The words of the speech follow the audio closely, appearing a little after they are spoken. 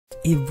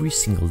every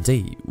single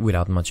day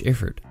without much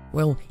effort.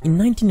 Well, in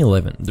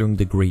 1911, during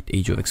the Great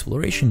Age of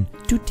Exploration,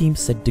 two teams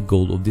set the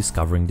goal of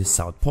discovering the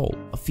South Pole,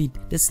 a feat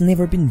that's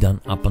never been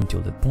done up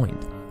until that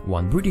point.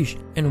 One British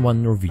and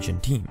one Norwegian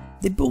team.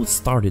 They both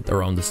started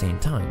around the same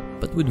time,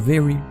 but with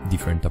very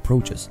different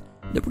approaches.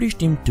 The British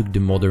team took the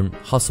modern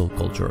hustle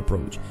culture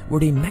approach, where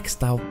they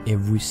maxed out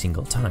every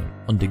single time.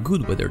 On the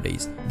good weather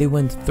days, they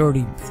went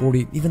 30,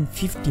 40, even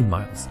 50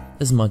 miles,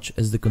 as much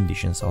as the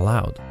conditions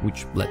allowed,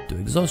 which led to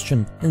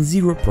exhaustion and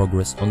zero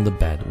progress on the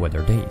bad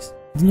weather days.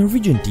 The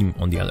Norwegian team,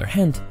 on the other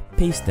hand,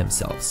 paced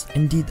themselves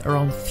and did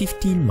around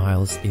 15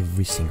 miles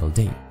every single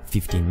day.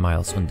 15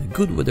 miles on the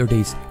good weather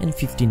days and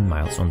 15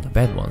 miles on the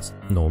bad ones.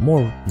 No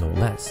more, no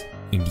less.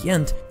 In the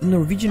end, the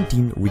Norwegian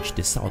team reached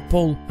the South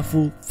Pole a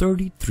full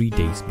 33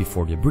 days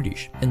before the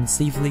British and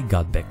safely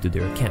got back to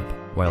their camp,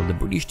 while the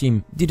British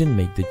team didn't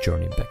make the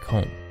journey back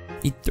home.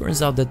 It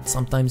turns out that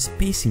sometimes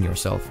pacing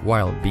yourself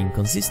while being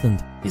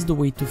consistent is the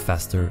way to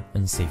faster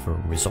and safer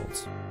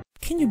results.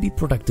 Can you be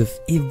productive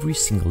every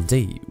single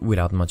day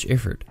without much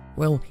effort?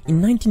 Well,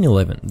 in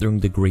 1911, during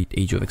the Great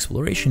Age of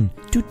Exploration,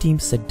 two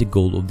teams set the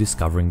goal of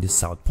discovering the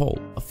South Pole,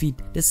 a feat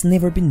that's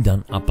never been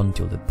done up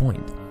until that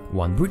point.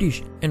 One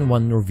British and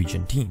one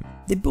Norwegian team.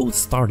 They both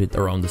started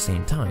around the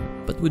same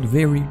time, but with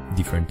very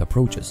different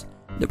approaches.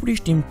 The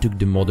British team took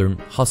the modern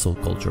hustle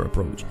culture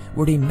approach,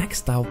 where they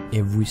maxed out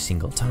every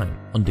single time.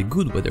 On the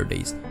good weather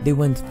days, they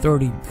went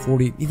 30,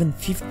 40, even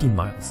 50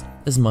 miles,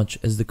 as much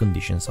as the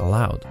conditions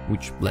allowed,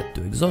 which led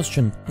to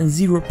exhaustion and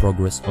zero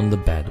progress on the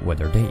bad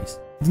weather days.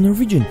 The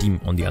Norwegian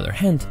team, on the other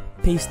hand,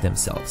 paced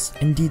themselves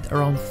and did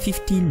around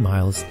 15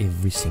 miles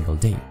every single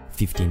day.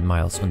 15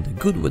 miles on the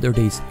good weather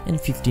days and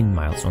 15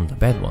 miles on the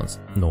bad ones.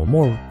 No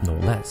more, no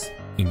less.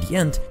 In the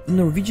end, the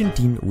Norwegian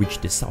team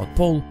reached the South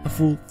Pole a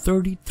full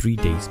 33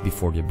 days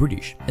before the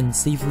British and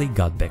safely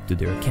got back to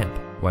their camp,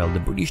 while the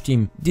British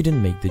team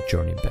didn't make the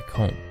journey back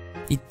home.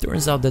 It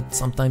turns out that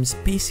sometimes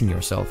pacing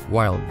yourself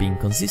while being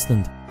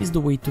consistent is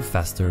the way to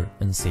faster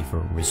and safer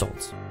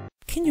results.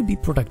 Can you be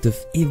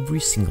productive every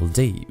single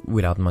day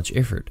without much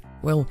effort?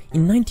 Well,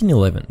 in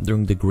 1911,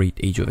 during the Great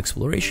Age of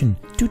Exploration,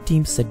 two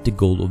teams set the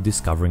goal of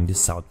discovering the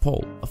South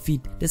Pole, a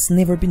feat that's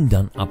never been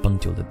done up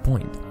until that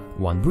point.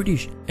 One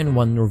British and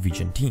one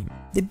Norwegian team.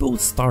 They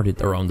both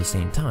started around the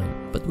same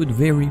time, but with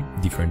very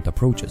different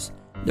approaches.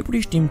 The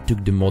British team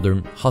took the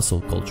modern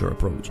hustle culture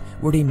approach,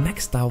 where they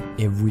maxed out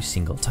every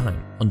single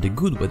time. On the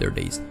good weather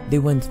days, they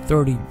went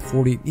 30,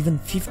 40, even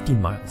 50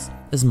 miles,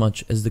 as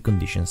much as the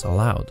conditions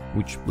allowed,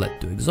 which led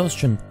to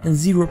exhaustion and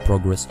zero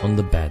progress on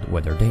the bad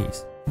weather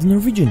days. The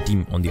Norwegian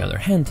team, on the other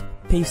hand,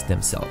 paced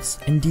themselves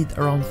and did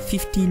around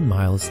 15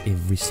 miles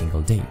every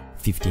single day.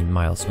 15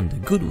 miles on the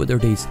good weather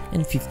days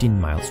and 15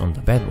 miles on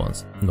the bad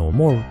ones. No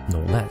more, no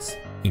less.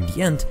 In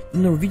the end, the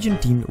Norwegian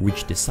team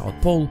reached the South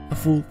Pole a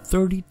full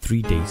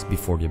 33 days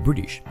before the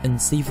British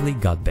and safely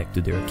got back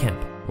to their camp,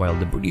 while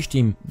the British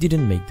team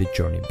didn't make the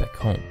journey back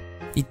home.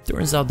 It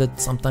turns out that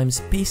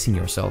sometimes pacing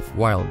yourself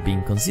while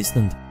being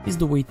consistent is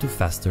the way to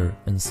faster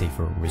and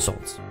safer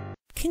results.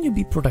 Can you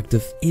be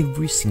productive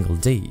every single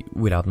day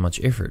without much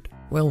effort?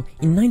 Well,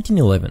 in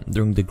 1911,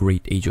 during the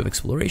Great Age of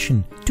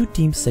Exploration, two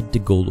teams set the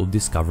goal of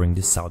discovering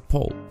the South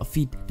Pole, a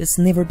feat that's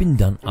never been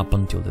done up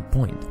until that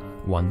point.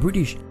 One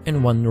British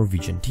and one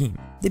Norwegian team.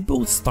 They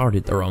both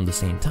started around the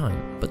same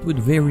time, but with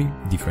very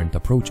different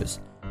approaches.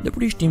 The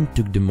British team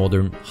took the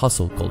modern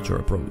hustle culture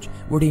approach,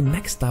 where they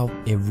maxed out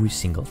every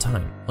single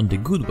time. On the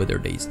good weather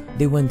days,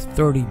 they went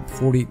 30,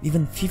 40,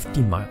 even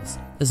 50 miles,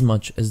 as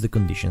much as the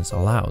conditions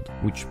allowed,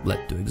 which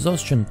led to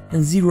exhaustion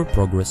and zero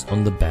progress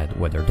on the bad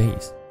weather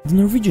days. The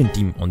Norwegian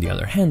team, on the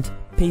other hand,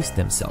 paced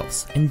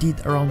themselves and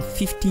did around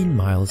 15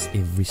 miles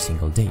every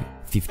single day.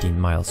 15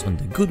 miles on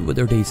the good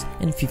weather days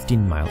and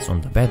 15 miles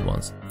on the bad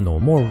ones. No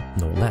more,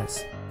 no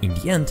less. In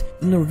the end,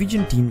 the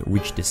Norwegian team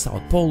reached the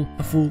South Pole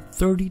a full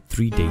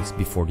 33 days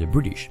before the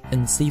British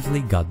and safely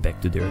got back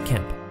to their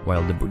camp,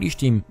 while the British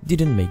team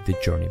didn't make the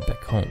journey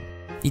back home.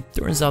 It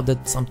turns out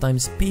that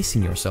sometimes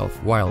pacing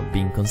yourself while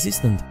being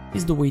consistent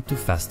is the way to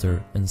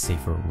faster and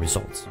safer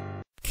results.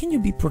 Can you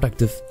be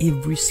productive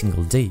every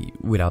single day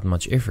without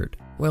much effort?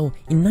 Well,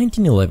 in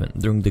 1911,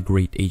 during the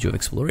Great Age of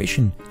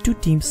Exploration, two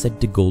teams set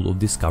the goal of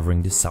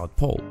discovering the South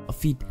Pole, a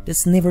feat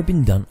that's never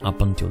been done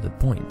up until that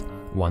point.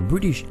 One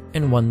British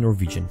and one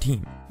Norwegian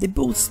team. They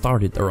both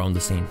started around the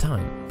same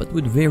time, but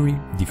with very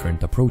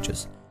different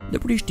approaches. The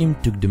British team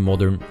took the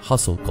modern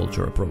hustle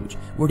culture approach,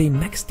 where they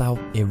maxed out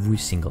every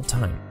single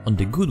time. On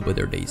the good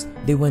weather days,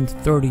 they went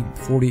 30,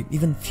 40,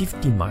 even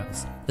 50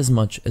 miles, as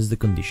much as the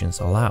conditions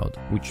allowed,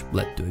 which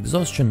led to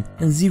exhaustion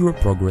and zero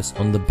progress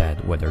on the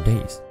bad weather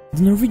days.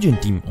 The Norwegian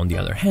team, on the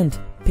other hand,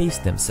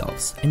 paced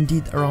themselves and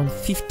did around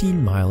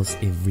 15 miles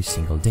every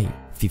single day.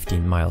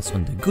 15 miles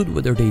on the good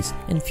weather days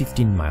and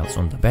 15 miles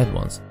on the bad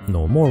ones.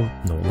 No more,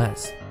 no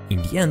less.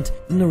 In the end,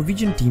 the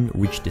Norwegian team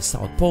reached the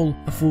South Pole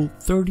a full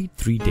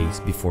 33 days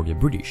before the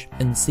British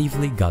and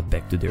safely got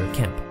back to their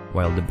camp,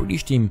 while the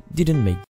British team didn't make